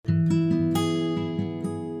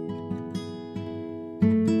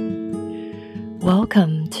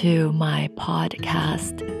Welcome to my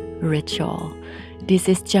podcast ritual. This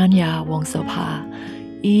is Janya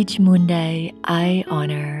Wongsopa. Each moon day, I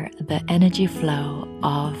honor the energy flow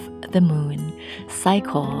of the moon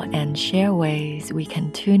cycle and share ways we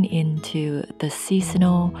can tune into the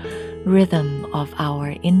seasonal rhythm of our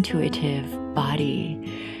intuitive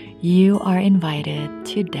body. You are invited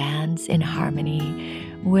to dance in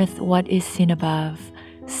harmony with what is seen above,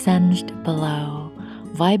 sensed below,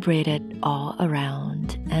 vibrated all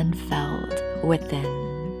around, and felt within.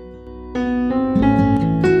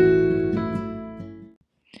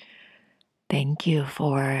 Thank you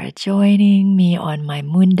for joining me on my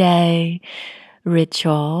Moon Day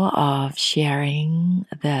ritual of sharing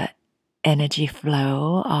the energy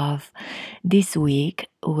flow of this week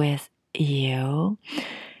with you.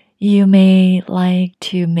 You may like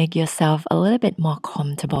to make yourself a little bit more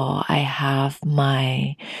comfortable. I have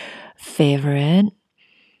my favorite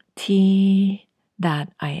tea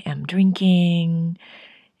that I am drinking,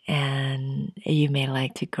 and you may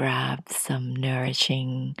like to grab some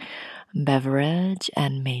nourishing beverage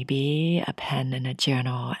and maybe a pen and a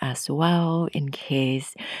journal as well in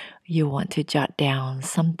case you want to jot down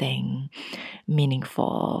something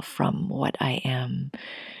meaningful from what I am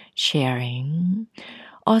sharing.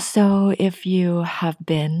 Also, if you have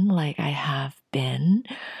been, like I have been,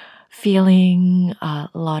 feeling a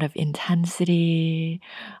lot of intensity,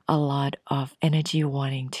 a lot of energy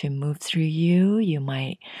wanting to move through you, you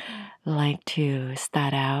might like to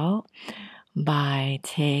start out by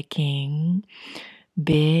taking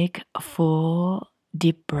big, full,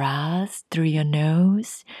 deep breaths through your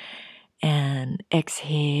nose and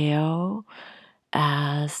exhale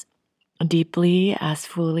as deeply, as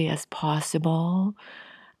fully as possible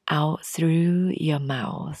out through your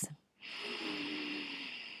mouth.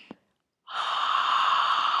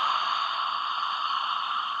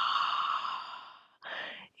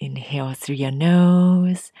 Inhale through your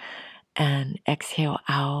nose and exhale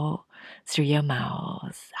out through your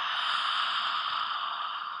mouth.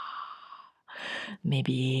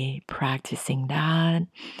 Maybe practicing that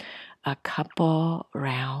a couple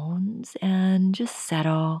rounds and just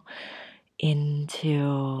settle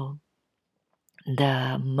into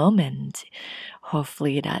the moment.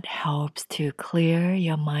 Hopefully that helps to clear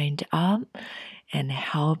your mind up and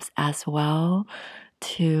helps as well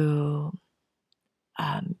to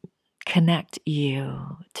connect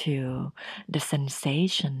you to the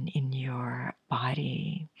sensation in your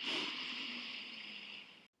body.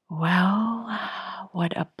 Well,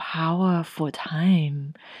 what a powerful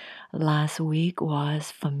time last week was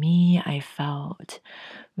for me. I felt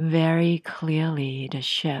very clearly the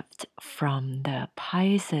shift from the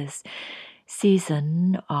Pisces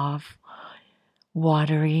season of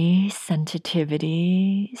watery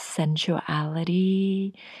sensitivity,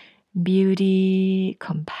 sensuality, beauty,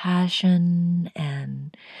 compassion,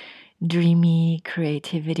 and dreamy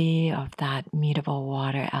creativity of that mutable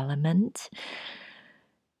water element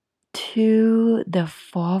to the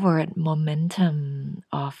forward momentum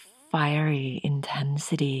of fiery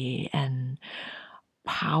intensity and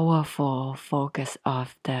powerful focus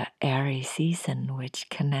of the Aries season, which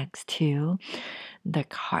connects to the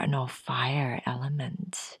cardinal fire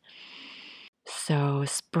element. So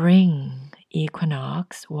spring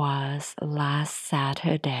equinox was last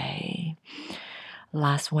Saturday.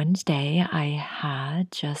 Last Wednesday, I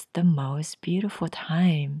had just the most beautiful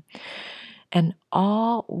time. And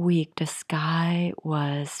all week, the sky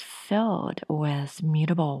was filled with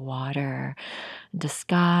mutable water. The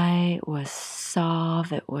sky was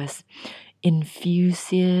soft, it was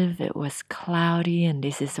infusive, it was cloudy, and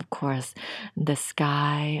this is, of course, the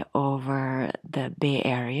sky over the Bay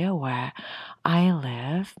Area where I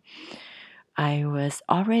live. I was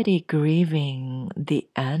already grieving the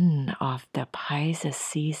end of the Pisces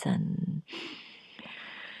season.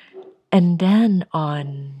 And then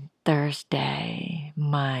on Thursday,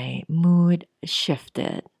 my mood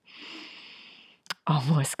shifted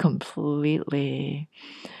almost completely.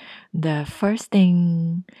 The first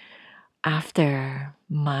thing after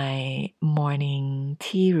my morning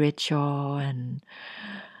tea ritual and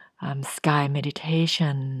sky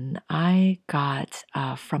meditation, I got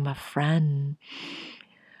from a friend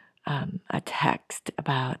a text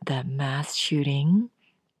about the mass shooting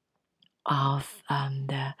of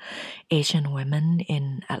the Asian women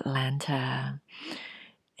in Atlanta.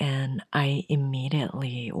 And I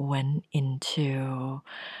immediately went into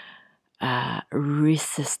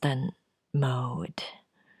resistant mode.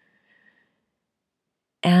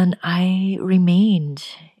 And I remained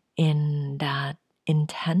in that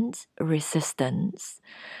intense resistance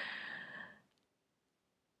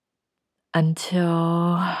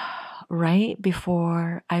until right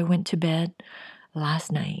before I went to bed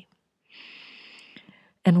last night.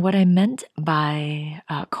 And what I meant by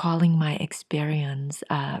calling my experience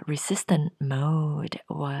resistant mode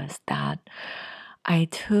was that I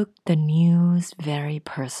took the news very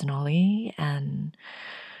personally, and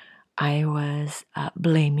I was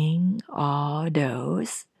blaming all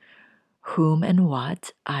those whom and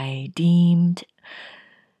what I deemed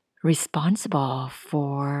responsible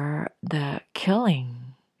for the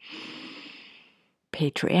killing.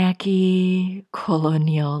 Patriarchy,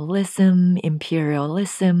 colonialism,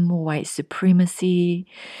 imperialism, white supremacy,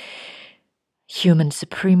 human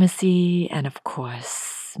supremacy, and of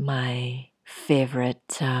course, my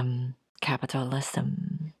favorite,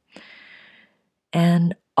 capitalism.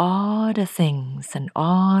 And all the things and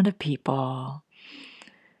all the people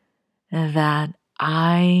that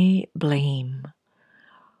I blame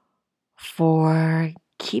for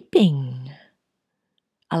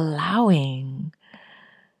allowing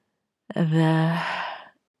the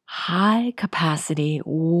high capacity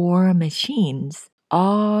war machines,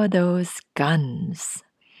 all those guns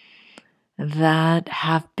that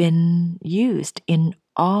have been used in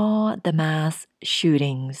all the mass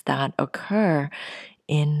shootings that occur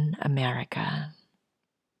in America.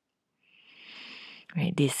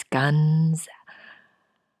 Right? These guns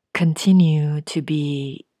continue to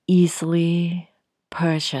be easily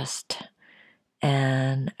purchased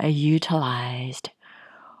and utilized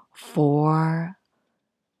for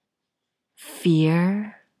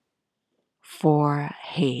fear, for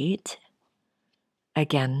hate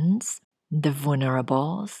against the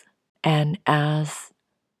vulnerables. And as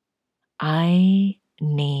I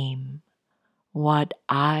name what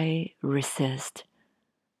I resist,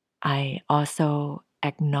 I also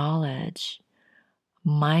acknowledge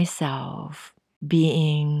myself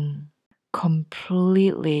being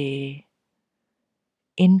completely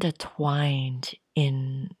intertwined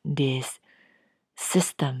in this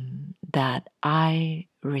system that I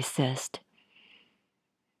resist,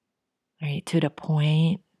 right? To the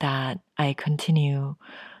point that I continue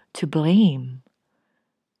to blame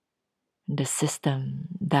the system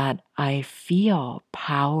that I feel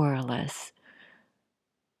powerless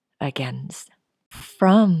against.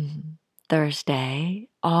 From Thursday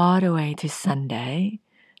all the way to Sunday,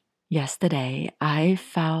 yesterday, I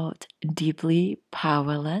felt deeply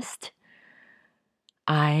powerless.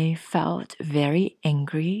 I felt very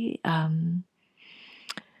angry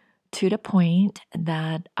to the point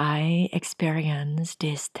that I experienced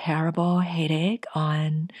this terrible headache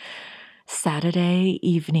on Saturday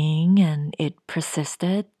evening, and it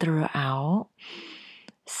persisted throughout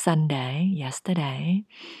Sunday, yesterday.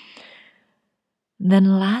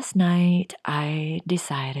 Then last night, I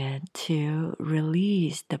decided to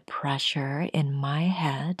release the pressure in my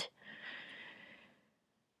head.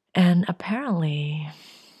 And apparently,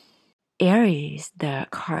 Aries, the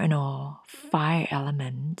cardinal fire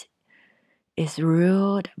element, is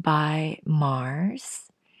ruled by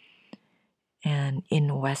Mars. And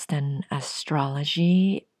in Western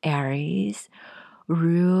astrology, Aries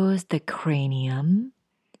rules the cranium,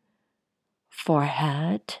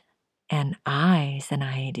 forehead, and eyes. And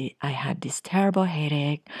I had this terrible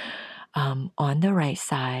headache on the right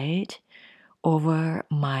side over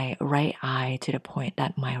my right eye, to the point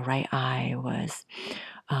that my right eye was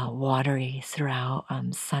watery throughout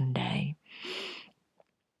Sunday.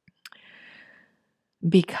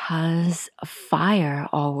 Because fire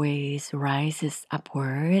always rises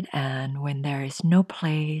upward, and when there is no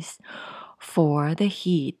place for the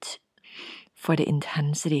heat, for the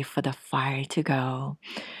intensity, for the fire to go,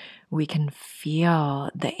 we can feel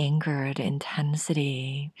the anger, the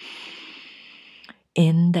intensity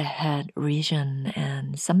in the head region,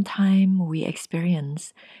 and sometimes we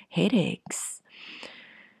experience headaches.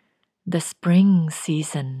 The spring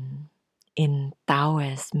season in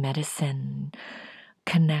Taoist medicine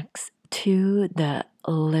connects to the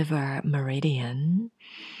liver meridian,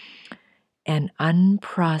 and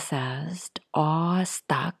unprocessed or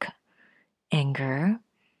stuck anger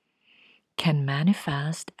can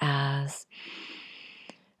manifest as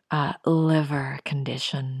a liver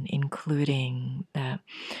condition, including the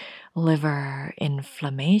liver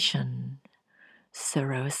inflammation,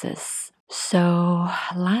 cirrhosis. So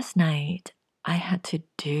last night I had to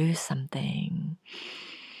do something.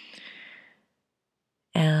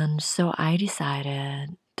 And so I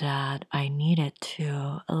decided that I needed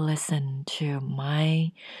to listen to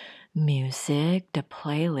my music, the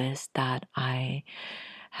playlist that I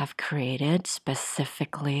have created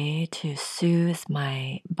specifically to soothe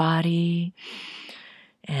my body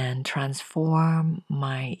and transform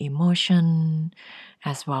my emotion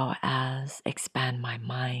as well as expand my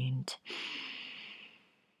mind.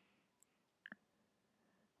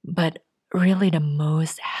 But really, the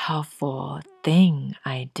most helpful thing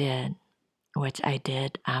I did, which I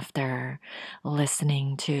did after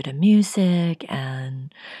listening to the music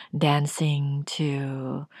and dancing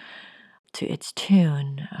to its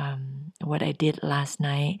tune, what I did last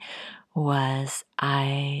night was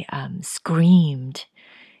I screamed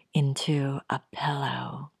into a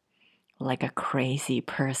pillow like a crazy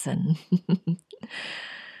person.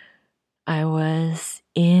 I was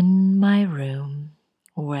in my room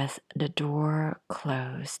with the door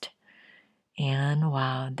closed, and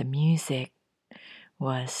while the music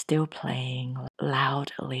was still playing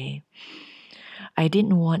loudly, I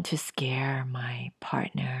didn't want to scare my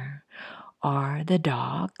partner or the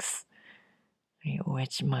dogs, right,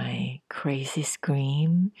 with my crazy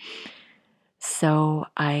scream. So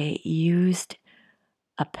I used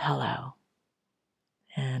a pillow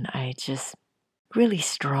and I just really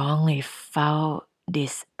strongly felt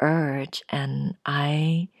this urge, and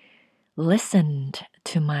I listened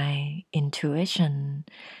to my intuition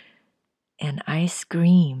and I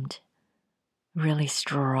screamed really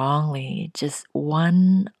strongly, just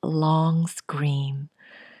one long scream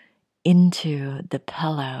into the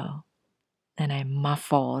pillow, and I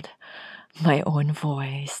muffled my own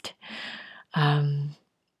voice. Um,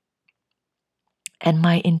 and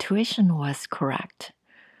my intuition was correct.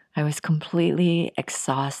 I was completely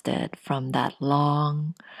exhausted from that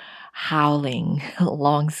long howling,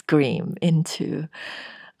 long scream into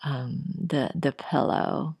the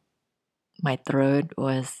pillow. My throat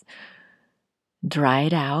was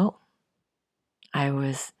dried out. I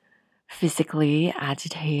was physically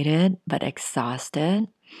agitated but exhausted,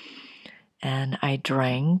 and I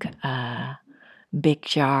drank a big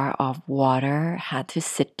jar of water, had to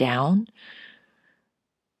sit down,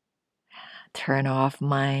 turn off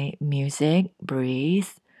my music, breathe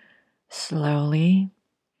slowly,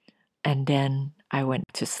 and then I went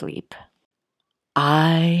to sleep.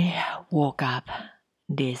 I woke up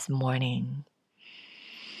this morning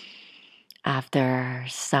after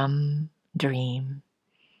some dream,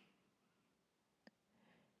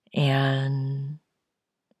 and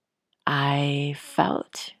I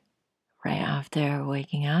felt right after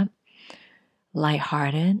waking up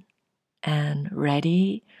lighthearted and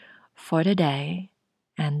ready for the day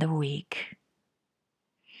and the week,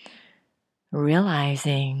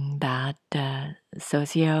 realizing that the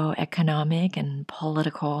socioeconomic and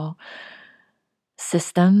political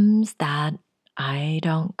systems that I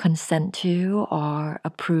don't consent to or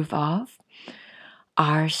approve of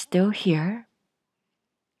are still here,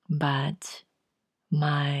 but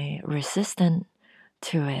my resistance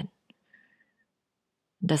to it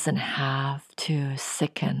doesn't have to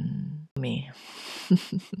sicken me.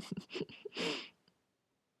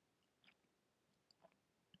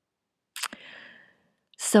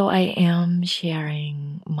 So I am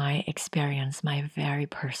sharing my experience, my very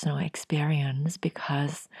personal experience,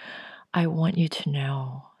 because I want you to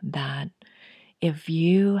know that if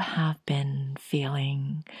you have been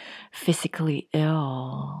feeling physically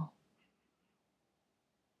ill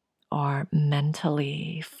or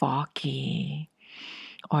mentally foggy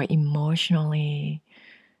or emotionally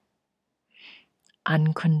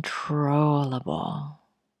uncontrollable,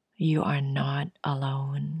 you are not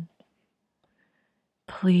alone.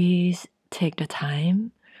 Please take the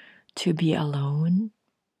time to be alone,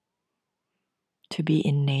 to be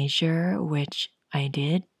in nature, which I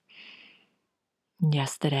did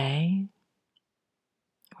yesterday,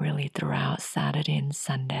 really throughout Saturday and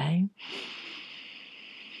Sunday,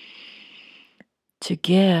 to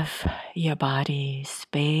give your body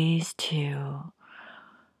space to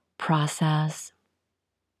process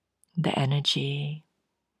the energy,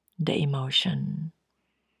 the emotion,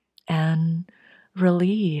 and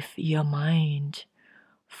relieve your mind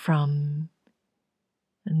from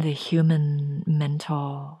the human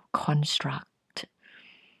mental construct.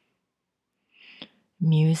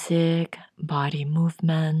 Music, body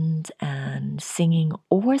movement, and singing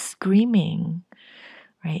or screaming,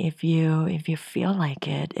 right? If you feel like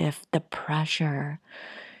it, if the pressure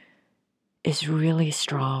is really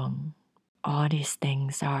strong, all these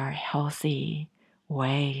things are healthy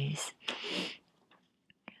ways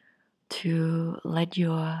to let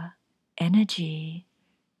your energy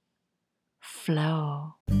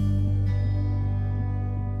flow.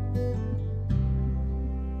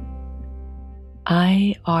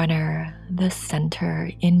 I honor the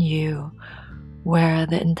center in you where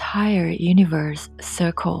the entire universe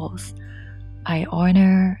circles. I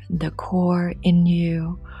honor the core in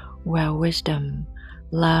you where wisdom,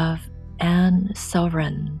 love, and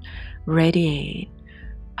sovereign radiate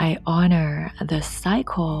I honor the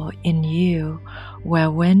cycle in you where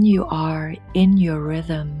when you are in your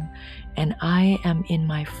rhythm and I am in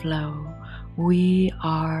my flow, we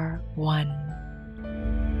are one.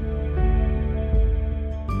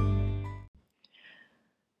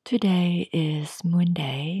 Today is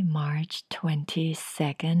Monday, March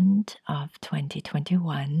 22nd of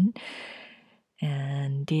 2021.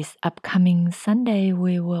 And this upcoming Sunday,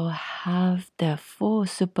 we will have the full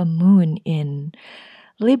supermoon in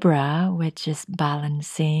Libra, which is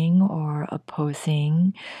balancing or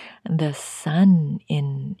opposing the sun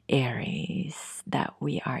in Aries that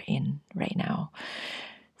we are in right now.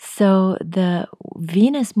 So the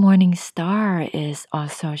Venus morning star is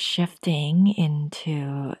also shifting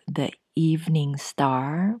into the evening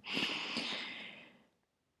star.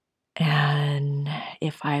 And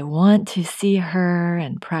if I want to see her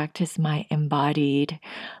and practice my embodied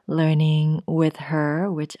learning with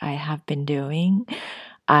her, which I have been doing,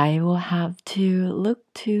 I will have to look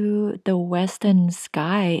to the western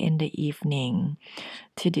sky in the evening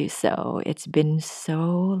to do so. It's been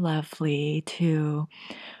so lovely to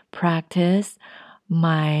practice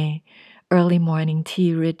my early morning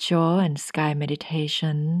tea ritual and sky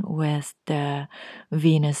meditation with the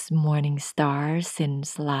Venus morning star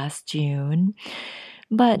since last June.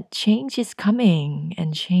 But change is coming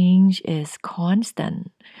and change is constant.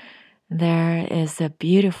 There is a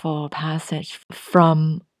beautiful passage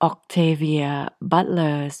from Octavia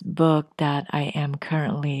Butler's book that I am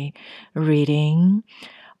currently reading,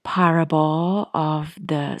 Parable of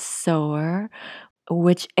the Sower,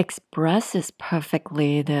 which expresses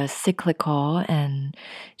perfectly the cyclical and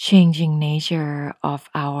changing nature of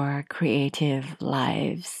our creative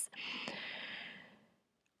lives.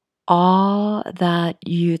 All that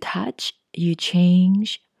you touch, you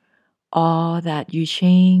change. All that you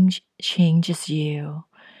change changes you.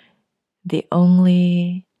 The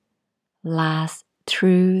only last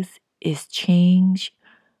truth is change.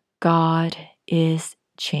 God is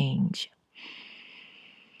change.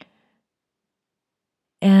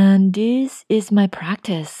 And this is my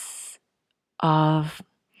practice of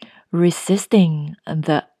resisting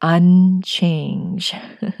the unchange,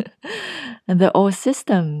 the old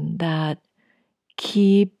system that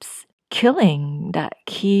keeps killing, that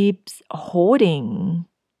keeps holding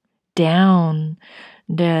down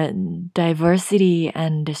the diversity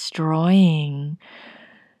and destroying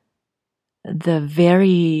the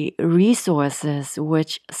very resources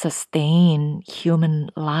which sustain human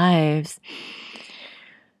lives,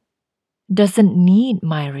 doesn't need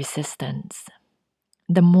my resistance.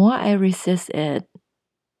 The more I resist it,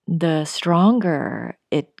 the stronger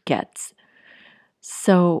it gets.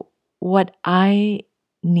 So, what I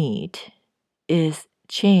need is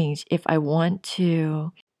change if I want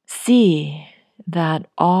to see that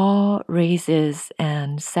all races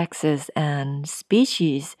and sexes and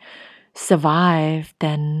species survive,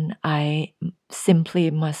 then I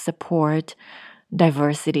simply must support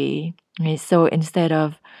diversity. Right? So instead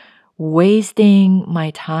of wasting my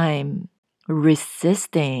time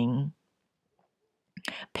resisting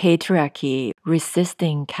patriarchy,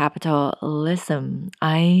 resisting capitalism,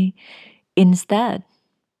 I instead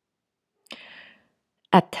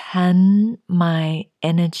attend my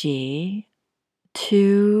energy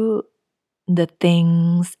to the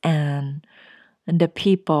things and the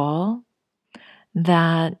people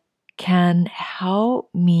that can help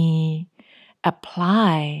me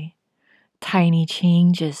apply tiny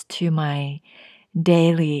changes to my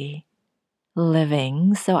daily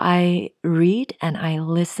living. So I read and I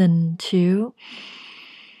listen to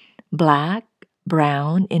Black,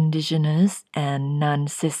 Brown, Indigenous, and non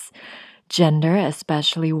cisgender,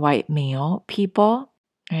 especially white male people.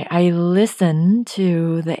 I listen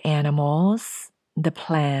to the animals, the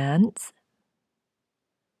plants,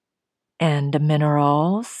 and the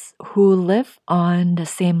minerals who live on the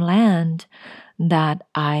same land that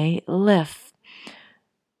I live,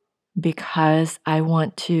 because I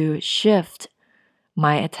want to shift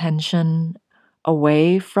my attention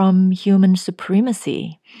away from human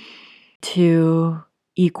supremacy to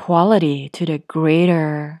equality, to the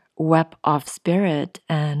greater web of spirit.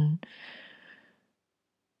 And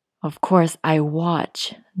of course, I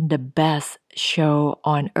watch the best show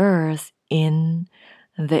on earth in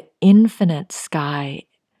the infinite sky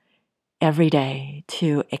every day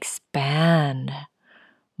to expand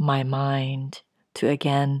my mind, to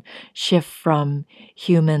again shift from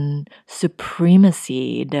human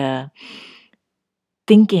supremacy, the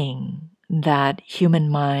thinking that human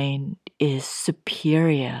mind is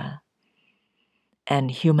superior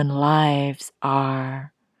and human lives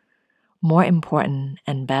are more important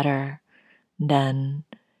and better than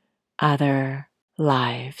other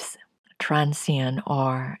lives, transient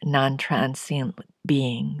or non-transient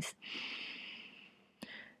beings.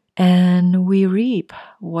 And we reap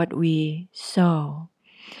what we sow.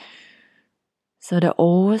 So the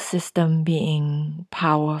old system being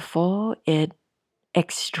powerful, it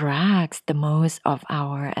extracts the most of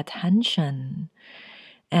our attention.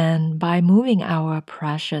 And by moving our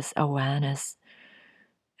precious awareness,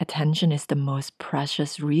 attention is the most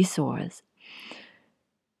precious resource.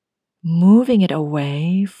 Moving it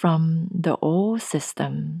away from the old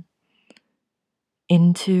system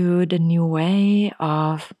into the new way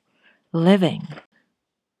of living.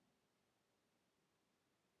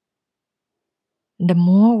 The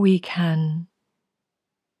more we can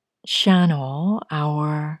channel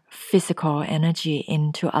our physical energy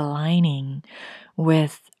into aligning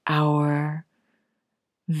with our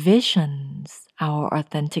visions, our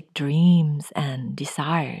authentic dreams and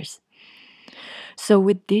desires. So,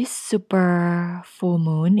 with this super full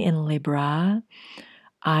moon in Libra,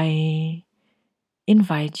 I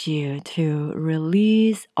invite you to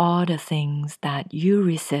release all the things that you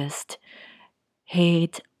resist,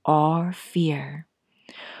 hate, or fear.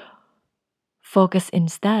 Focus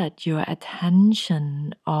instead your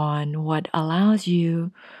attention on what allows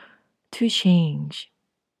you to change.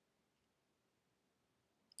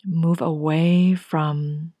 Move away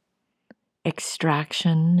from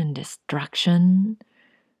extraction and destruction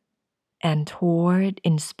and toward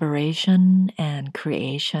inspiration and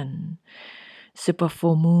creation. Super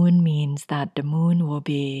full moon means that the moon will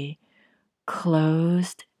be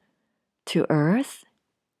closed to earth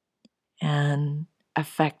and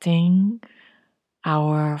affecting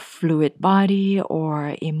our fluid body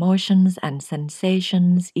or emotions and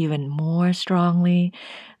sensations even more strongly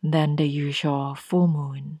than the usual full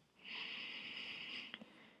moon.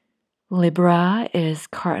 Libra is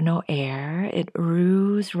cardinal air. It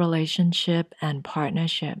rules relationship and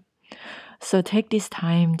partnership. So take this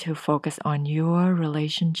time to focus on your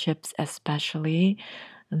relationships, especially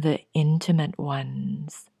the intimate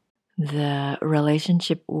ones. The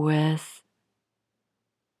relationship with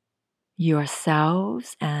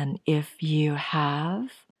yourselves, and if you have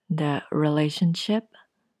the relationship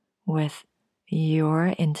with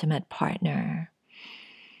your intimate partner.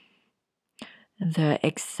 The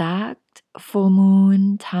exact full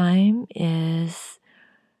moon time is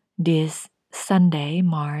this Sunday,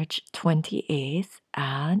 March 28th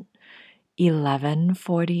at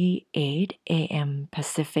 11:48 a.m.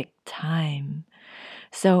 Pacific time.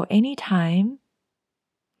 So anytime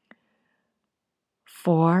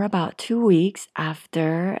for about 2 weeks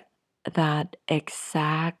after that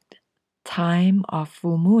exact time of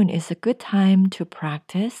full moon is a good time to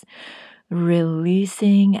practice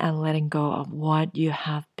releasing and letting go of what you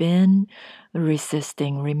have been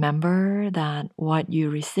resisting. Remember that what you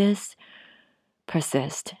resist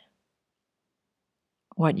persists.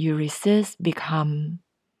 What you resist become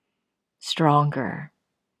stronger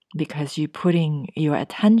because you're putting your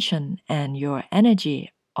attention and your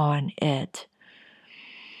energy on it.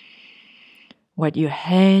 What you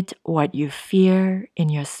hate, what you fear in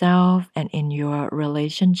yourself and in your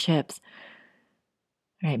relationships,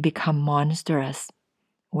 right, become monstrous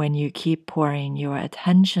when you keep pouring your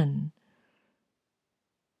attention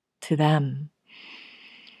to them.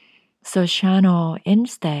 So channel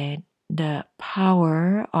instead the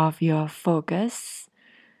power of your focus,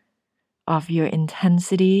 of your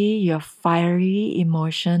intensity, your fiery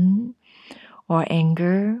emotion or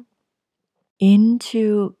anger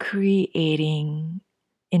into creating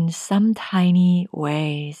in some tiny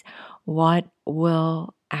ways what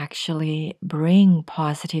will actually bring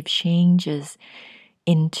positive changes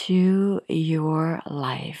into your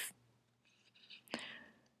life.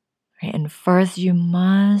 And first, you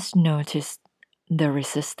must notice the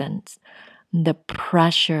resistance, the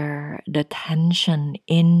pressure, the tension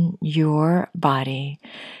in your body,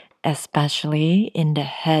 especially in the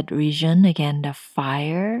head region. Again, the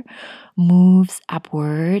fire moves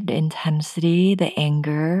upward, the intensity, the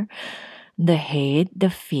anger, the hate, the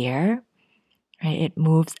fear. Right? It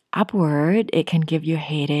moves upward. It can give you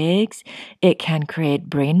headaches. It can create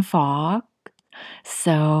brain fog.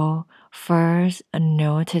 So first,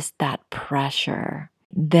 notice that pressure.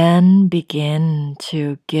 Then begin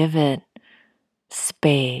to give it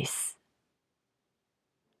space.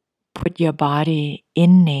 Put your body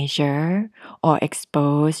in nature or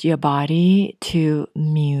expose your body to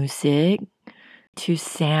music, to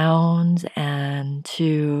sounds, and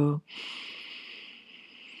to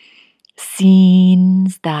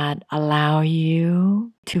scenes that allow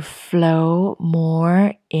you to flow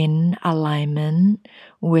more in alignment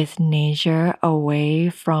with nature away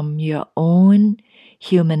from your own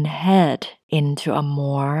human head into a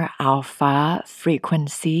more alpha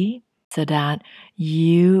frequency so that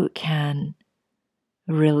you can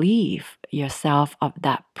relieve yourself of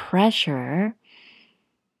that pressure,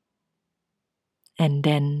 and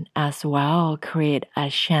then as well create a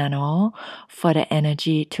channel for the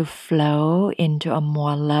energy to flow into a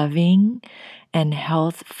more loving and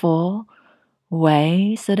healthful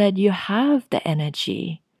way so that you have the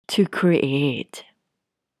energy to create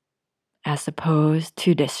as opposed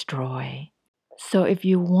to destroy. So if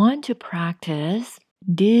you want to practice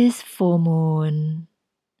this full moon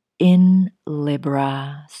in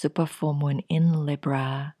Libra, super full moon in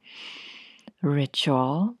Libra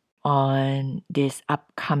ritual on this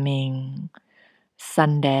upcoming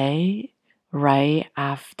Sunday, right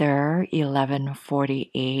after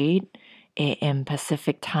 11:48 a.m.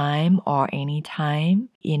 Pacific time, or any time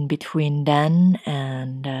in between then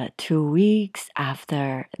and 2 weeks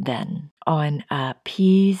after then, on a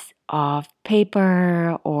piece of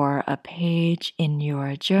paper or a page in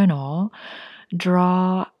your journal,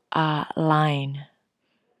 draw a line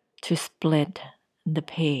to split the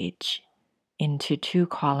page into 2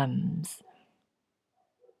 columns.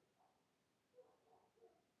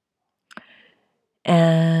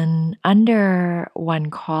 And under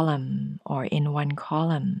one column, or in one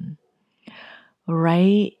column,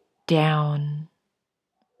 write down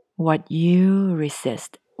what you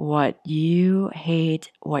resist, what you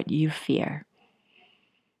hate, what you fear.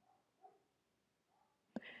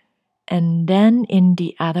 And then in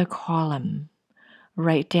the other column,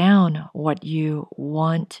 write down what you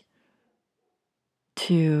want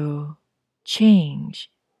to change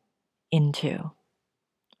into,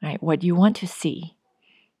 right? What you want to see.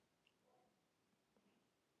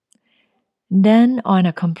 Then on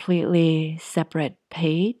a completely separate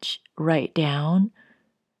page, write down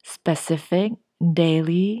specific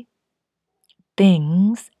daily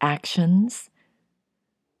things, actions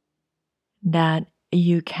that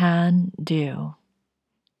you can do.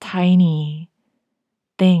 Tiny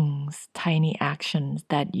things, tiny actions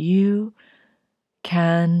that you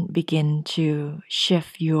can begin to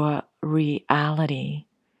shift your reality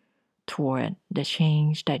toward the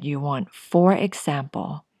change that you want. For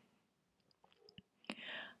example,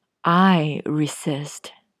 I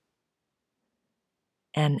resist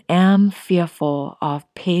and am fearful of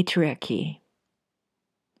patriarchy.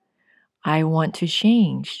 I want to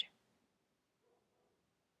change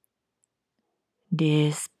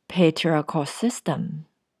this patriarchal system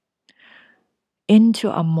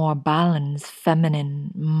into a more balanced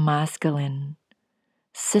feminine, masculine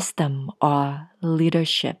system or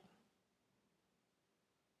leadership.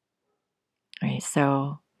 Right,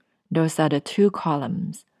 so those are the 2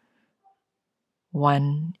 columns.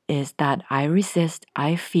 One is that I resist,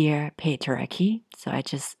 I fear patriarchy. So I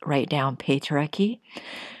just write down patriarchy.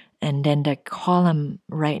 And then the column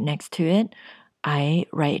right next to it, I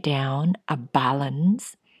write down a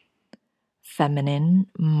balanced feminine,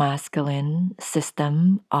 masculine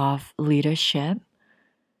system of leadership.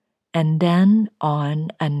 And then on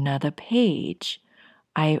another page,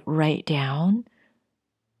 I write down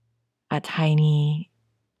a tiny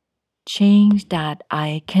change that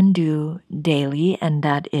I can do daily, and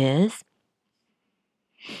that is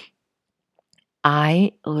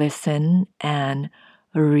I listen and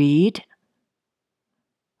read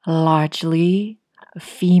largely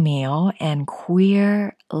female and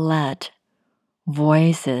queer led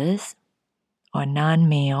voices or non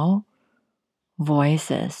male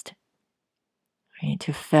voices, right,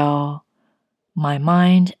 to fill my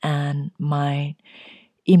mind and my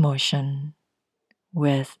emotion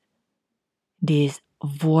with these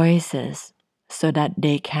voices so that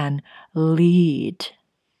they can lead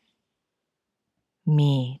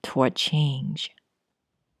me toward change.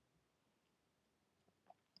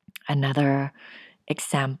 Another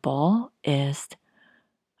example is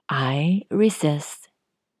I resist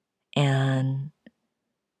and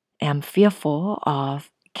am fearful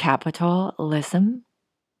of capitalism,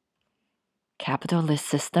 capitalist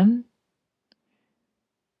system.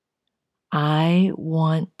 I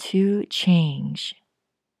want to change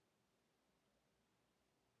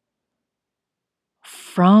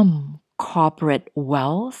from corporate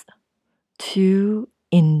wealth to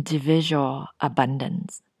individual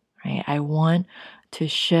abundance, right? I want to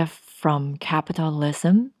shift from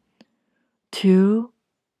capitalism to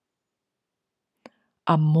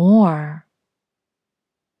a more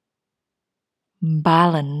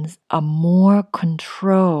balanced, a more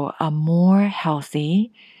control, a more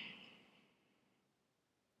healthy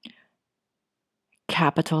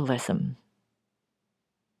capitalism,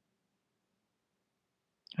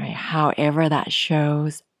 right? However that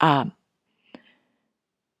shows up.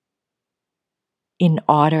 in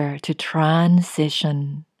order to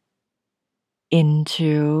transition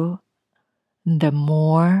into the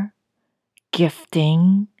more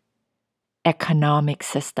gifting economic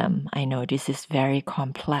system. I know this is very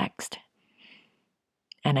complex,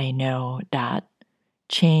 and I know that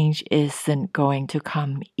change isn't going to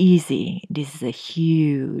come easy. This is a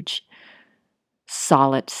huge,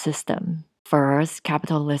 solid system. First,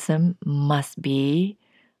 capitalism must be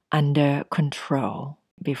under control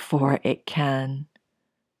before it can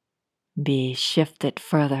be shifted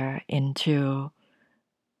further into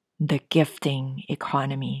the gifting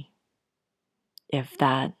economy, if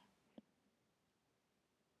that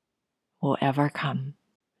will ever come.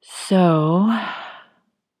 So,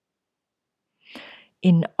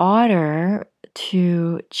 in order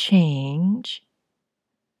to change,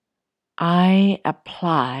 I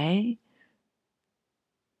apply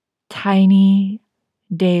tiny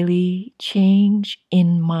daily change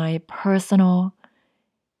in my personal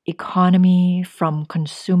economy from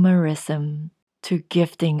consumerism to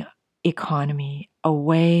gifting economy,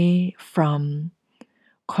 away from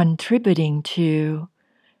contributing to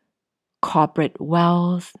corporate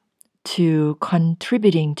wealth to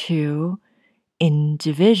contributing to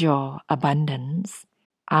individual abundance.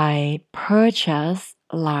 I purchase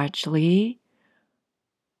largely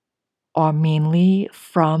or mainly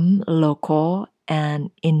from local and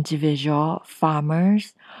individual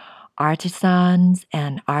farmers, artisans,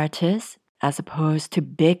 and artists as opposed to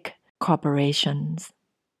big corporations.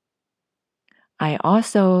 I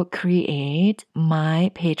also create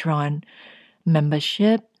my Patreon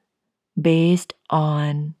membership based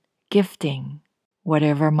on gifting.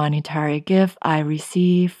 Whatever monetary gift I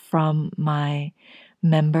receive from my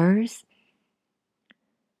members,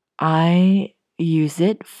 I use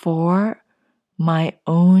it for my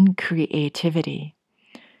own creativity.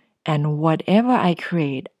 And whatever I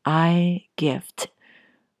create, I gift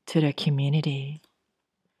to the community,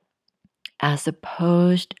 as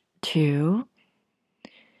opposed to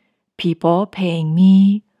people paying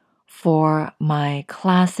me for my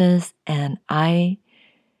classes and I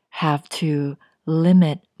have to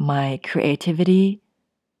limit my creativity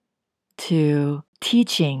to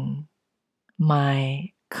teaching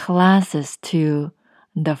my classes to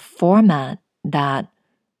the format that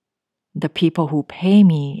the people who pay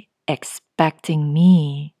me expecting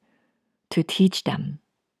me to teach them.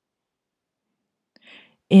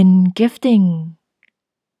 In gifting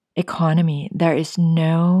economy, there is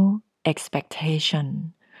no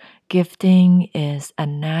expectation. Gifting is a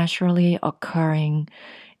naturally occurring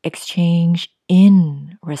exchange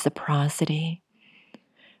in reciprocity.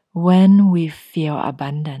 When we feel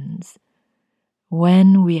abundance,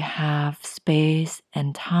 when we have space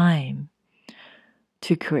and time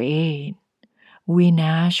to create, we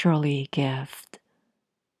naturally gift.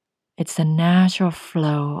 It's a natural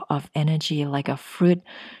flow of energy like a fruit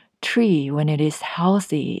tree. When it is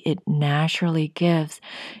healthy, it naturally gives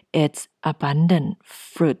its abundant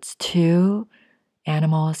fruits to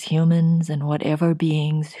animals, humans, and whatever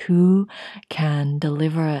beings who can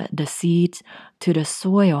deliver the seeds to the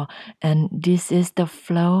soil. And this is the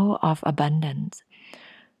flow of abundance.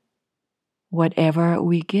 Whatever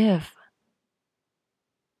we give,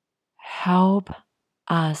 help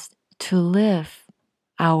us to live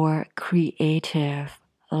our creative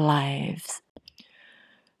lives.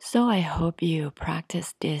 So I hope you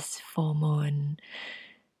practice this full moon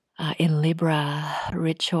in Libra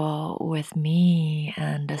ritual with me,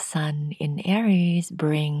 and the sun in Aries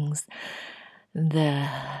brings the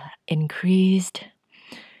increased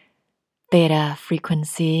theta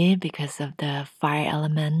frequency because of the fire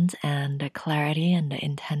element and the clarity and the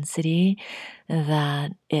intensity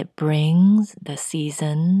that it brings. The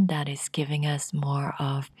season that is giving us more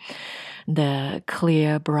of the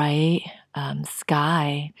clear, bright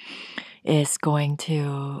sky is going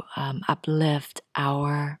to uplift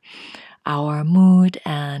our mood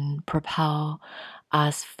and propel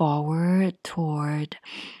us forward toward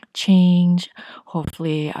change,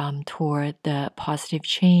 hopefully toward the positive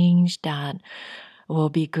change that will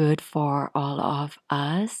be good for all of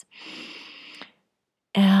us.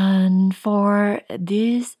 And for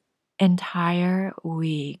this entire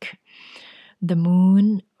week, the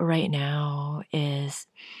moon right now is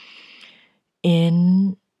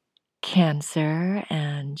in Cancer,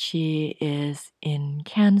 and she is in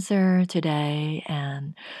Cancer today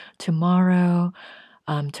and tomorrow.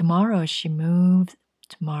 Tomorrow she moves.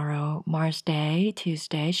 Tomorrow, Mars Day,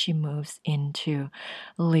 Tuesday, she moves into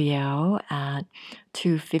Leo at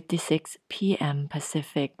 2:56 p.m.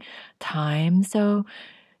 Pacific time. So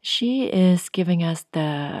she is giving us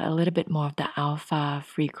a little bit more of the alpha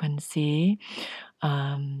frequency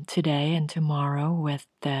today and tomorrow with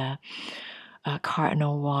the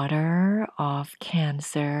cardinal water of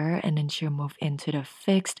Cancer, and then she'll move into the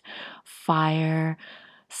fixed fire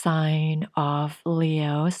sign of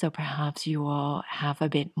Leo. So perhaps you will have a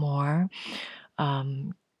bit more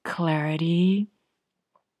clarity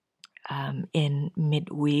in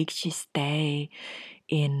midweek. She stay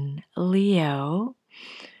in Leo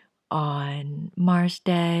on Mars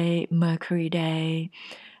Day, Mercury Day,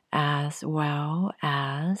 as well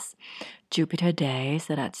as Jupiter Day.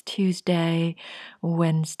 So that's Tuesday,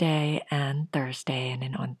 Wednesday, and Thursday. And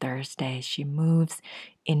then on Thursday, she moves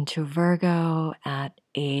into Virgo at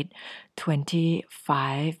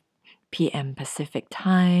 8:25 p.m. Pacific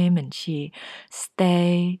time, and she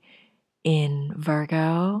stay in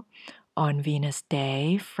Virgo on Venus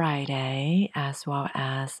Day, Friday, as well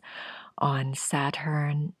as on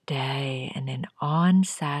Saturn Day. And then on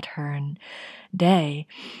Saturn Day,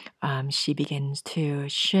 she begins to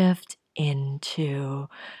shift into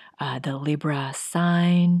the Libra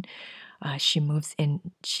sign. She's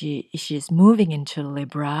moving into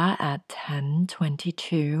Libra at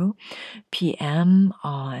 10:22 p.m.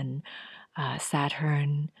 on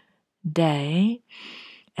Saturn Day.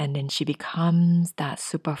 And then she becomes that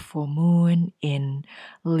super full moon in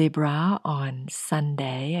Libra on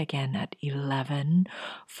Sunday, again at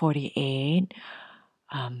 11:48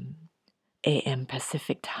 a.m.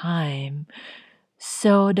 Pacific time.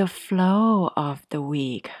 So the flow of the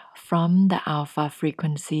week from the alpha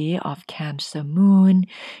frequency of Cancer moon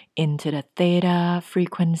into the theta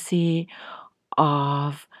frequency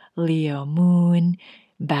of Leo moon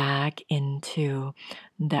back into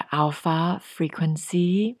the alpha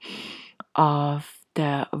frequency of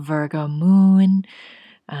the Virgo moon,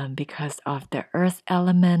 because of the earth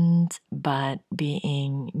element, but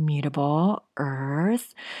being mutable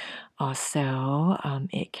earth. Also,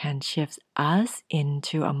 it can shift us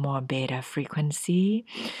into a more beta frequency.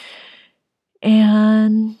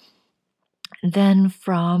 And then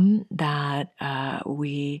from that,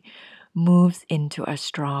 we moves into a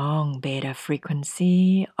strong beta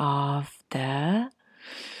frequency of the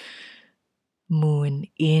moon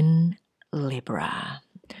in Libra.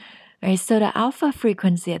 All right, so the alpha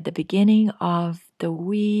frequency at the beginning of the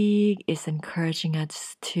week is encouraging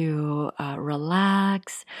us to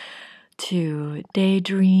relax, to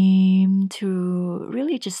daydream, to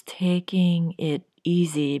really just taking it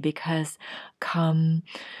easy, because come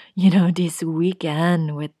this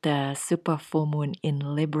weekend with the super full moon in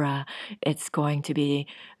Libra, it's going to be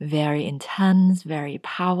very intense, very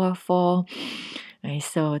powerful. Right?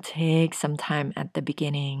 So take some time at the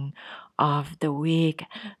beginning of the week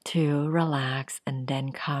to relax, and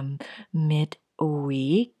then come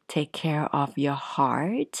mid-week, take care of your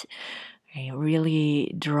heart. Right?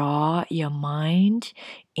 Really draw your mind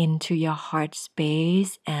into your heart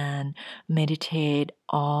space and meditate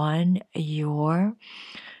on your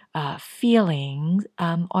feelings,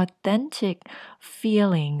 authentic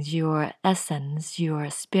feelings, your essence, your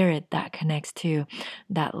spirit that connects to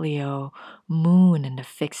that Leo moon and the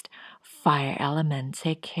fixed fire element.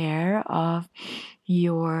 Take care of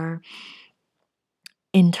your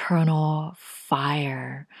internal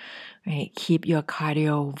fire. Right? Keep your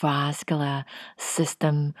cardiovascular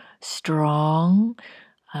system strong.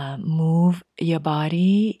 Move your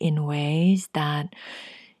body in ways that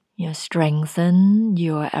strengthen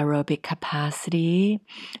your aerobic capacity,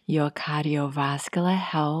 your cardiovascular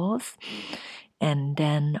health. And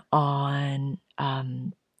then on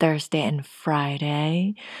Thursday and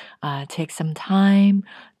Friday, take some time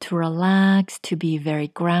to relax, to be very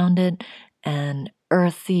grounded and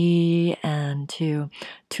earthy, and to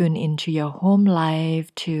tune into your home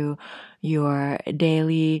life, to your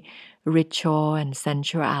daily ritual and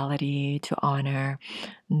sensuality, to honor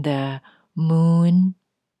the moon,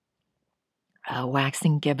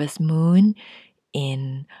 waxing gibbous moon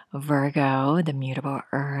in Virgo, the mutable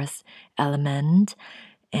earth element,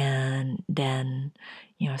 and then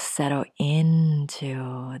settle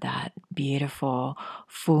into that beautiful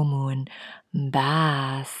full moon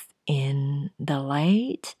bath in the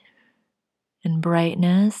light and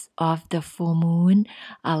brightness of the full moon.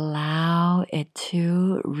 Allow it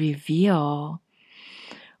to reveal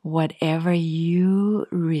whatever you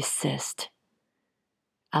resist.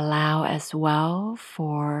 Allow as well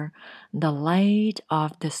for the light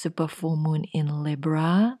of the super full moon in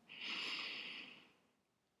Libra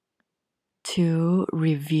to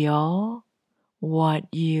reveal what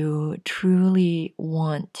you truly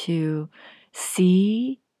want to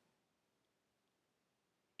see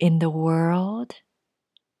in the world,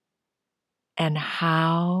 and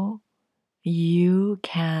how you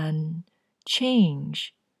can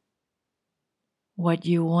change what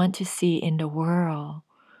you want to see in the world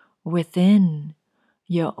within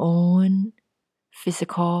your own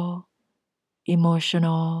physical,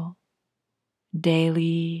 emotional,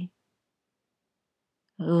 daily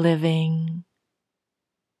living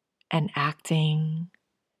and acting,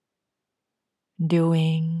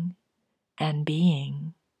 doing and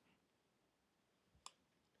being.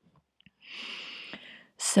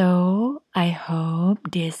 So I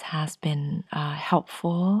hope this has been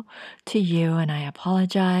helpful to you, and I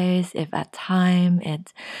apologize if at time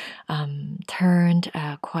it turned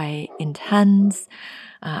quite intense.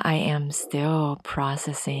 I am still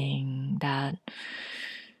processing that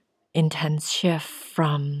intense shift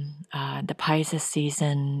from the Pisces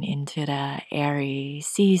season into the Aries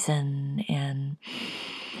season, and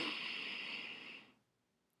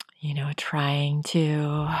trying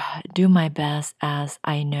to do my best, as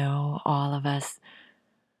I know all of us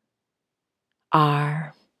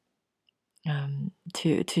are,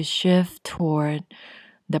 to shift toward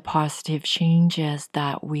the positive changes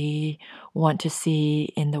that we want to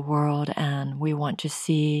see in the world and we want to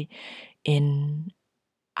see in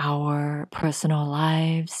our personal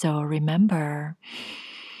lives. So remember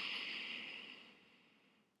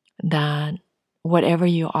that whatever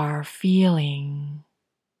you are feeling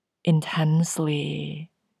intensely,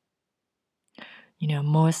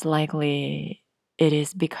 most likely it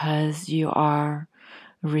is because you are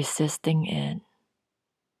resisting it,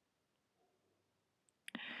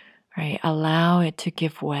 right? Allow it to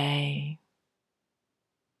give way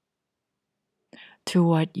to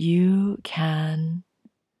what you can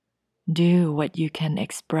do, what you can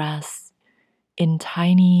express in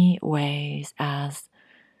tiny ways as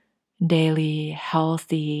daily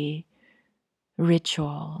healthy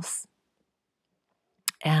rituals.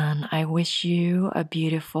 And I wish you a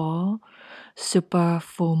beautiful super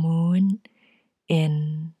full moon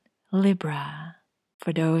in Libra.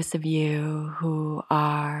 For those of you who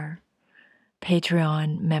are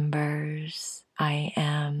Patreon members, I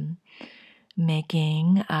am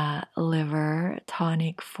making a liver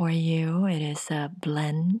tonic for you. It is a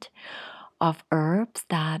blend of herbs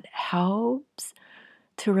that helps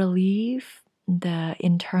to relieve the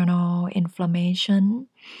internal inflammation.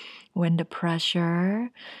 When the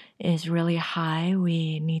pressure is really high,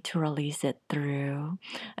 we need to release it through,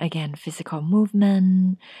 again, physical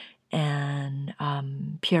movement and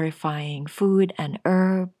purifying food and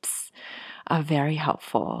herbs are very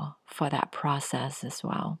helpful for that process as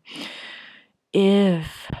well.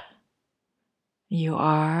 If you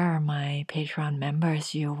are my Patreon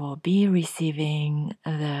members, you will be receiving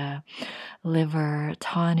the liver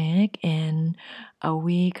tonic in a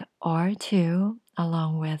week or two,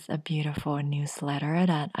 along with a beautiful newsletter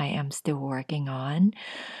that I am still working on,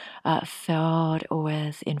 filled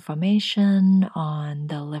with information on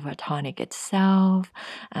the liver tonic itself,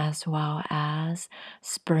 as well as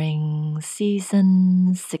spring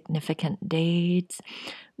season significant dates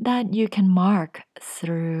that you can mark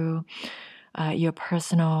through your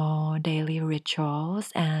personal daily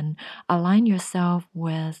rituals and align yourself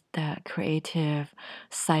with the creative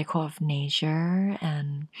cycle of nature.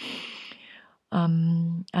 And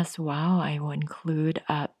as well, I will include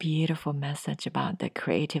a beautiful message about the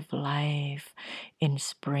creative life in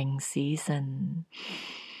spring season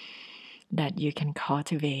that you can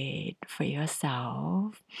cultivate for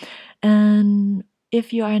yourself. And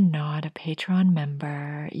if you are not a Patreon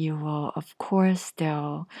member, you will, of course,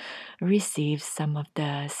 still receive some of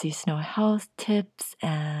the seasonal health tips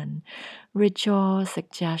and ritual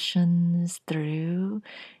suggestions through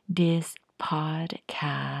this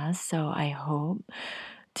podcast. So I hope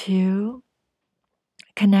to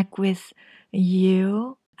connect with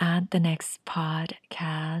you at the next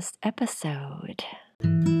podcast episode.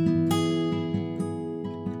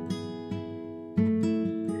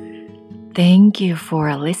 Thank you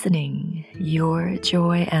for listening. Your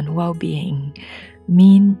joy and well-being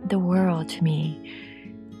mean the world to me.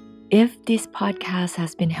 If this podcast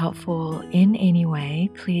has been helpful in any way,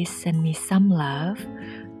 please send me some love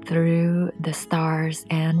through the stars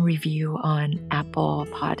and review on Apple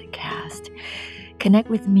Podcast. Connect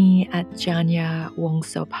with me at Janya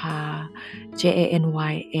Wongsopa,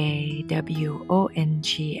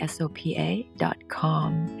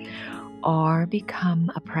 JANYAWONGSOPA.com, or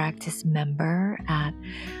become a practice member at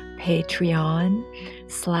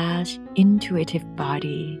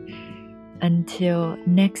Patreon/intuitivebody. Until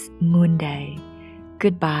next Moon Day,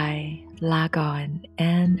 goodbye, lagon,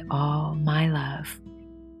 and all my love.